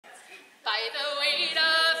the weight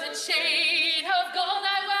of the chain of gold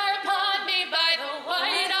I wear upon me, by the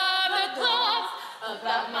white of the cloth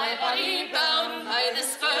about my body bound, by the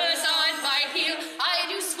spurs on my heel. I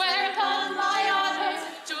do swear upon my honor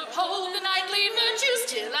to uphold the knightly virtues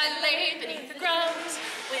till I lay beneath the ground.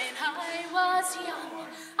 When I was young,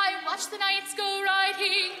 I watched the knights go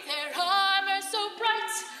riding, their armor so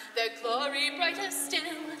bright, their glory brighter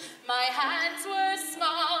still. My hands were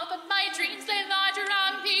small, but my dreams lay large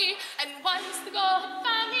around me, and once the goal had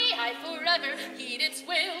found me, I forever heed its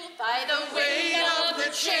will. By the weight of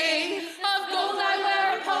the chain of gold I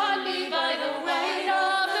wear upon me, by the weight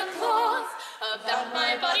of the cloth about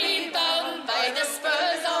my body bound, by the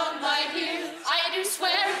spurs on my heel, I do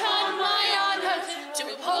swear upon my honor to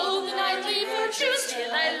uphold the knightly virtues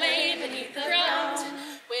till I lay beneath the ground.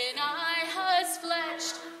 When I was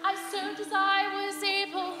fledged, I served as I was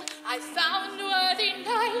able. I found worthy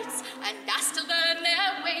knights and asked to learn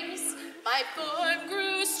their ways. My form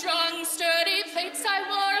grew strong, sturdy plates I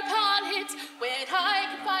wore upon it, when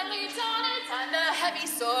I could finally don it, and the heavy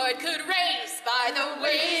sword could raise. By the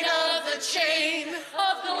weight of the chain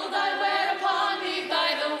of gold I wear upon me,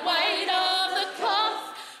 by the weight of the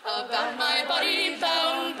cloth about my body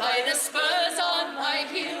bound, by the spurs on my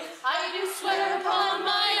heel, I do swear upon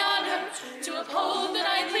my honor to uphold the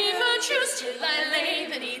knightly virtues till I lay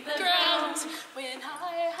beneath the ground. When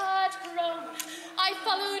I had grown, I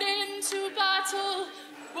followed into battle,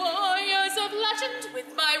 warriors of legend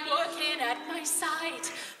with my war kin at my side.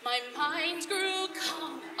 My mind grew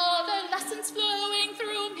calm, all the lessons flowing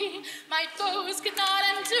through me. My foes could not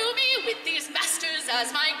undo me with these masters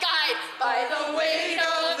as my guide. By the weight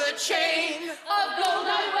of the chain of gold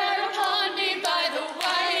I wear upon me, by the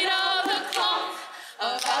white of the cloth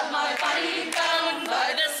about my body bound,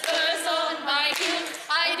 by the spurs on my heel,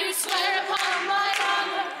 I do swear upon my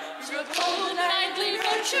honor to uphold the knightly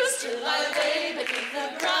virtues till I lay beneath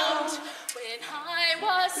the ground. When I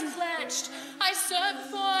was pledged, I served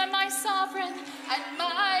for my sovereign and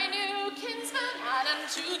my new kinsman, and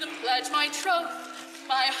unto them pledge my troth.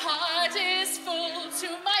 My heart is full, to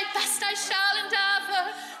my best I shall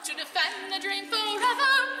endeavor to defend the dream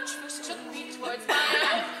forever, which first took me towards my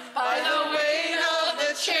oath. By the weight of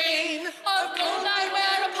the chain of gold I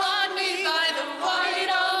wear upon me, by the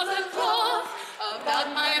white of the cloth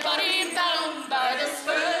about my body bound, by the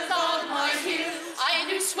spurs on my heel, I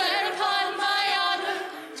do swear upon my honor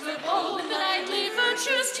to uphold the knightly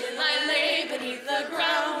virtues till I lay beneath the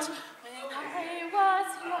ground. When I was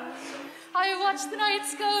young, I watched the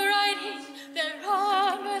knights go riding, their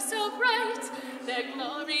armor so bright, their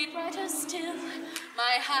glory brighter still.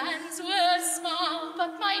 My hands were small,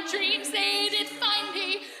 but my dreams they did find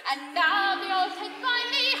me, and now the oath had bind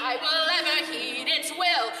me, I will ever heed its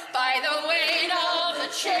will. By the weight of the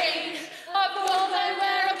chain of gold I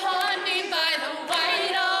wear upon me, by the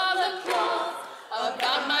white of the cloth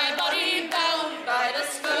about my body bound, by the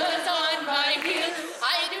spurs on my heel,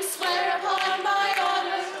 I do swear upon my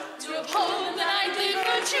honor to uphold the knightly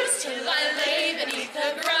virtues till I lay beneath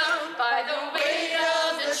the ground.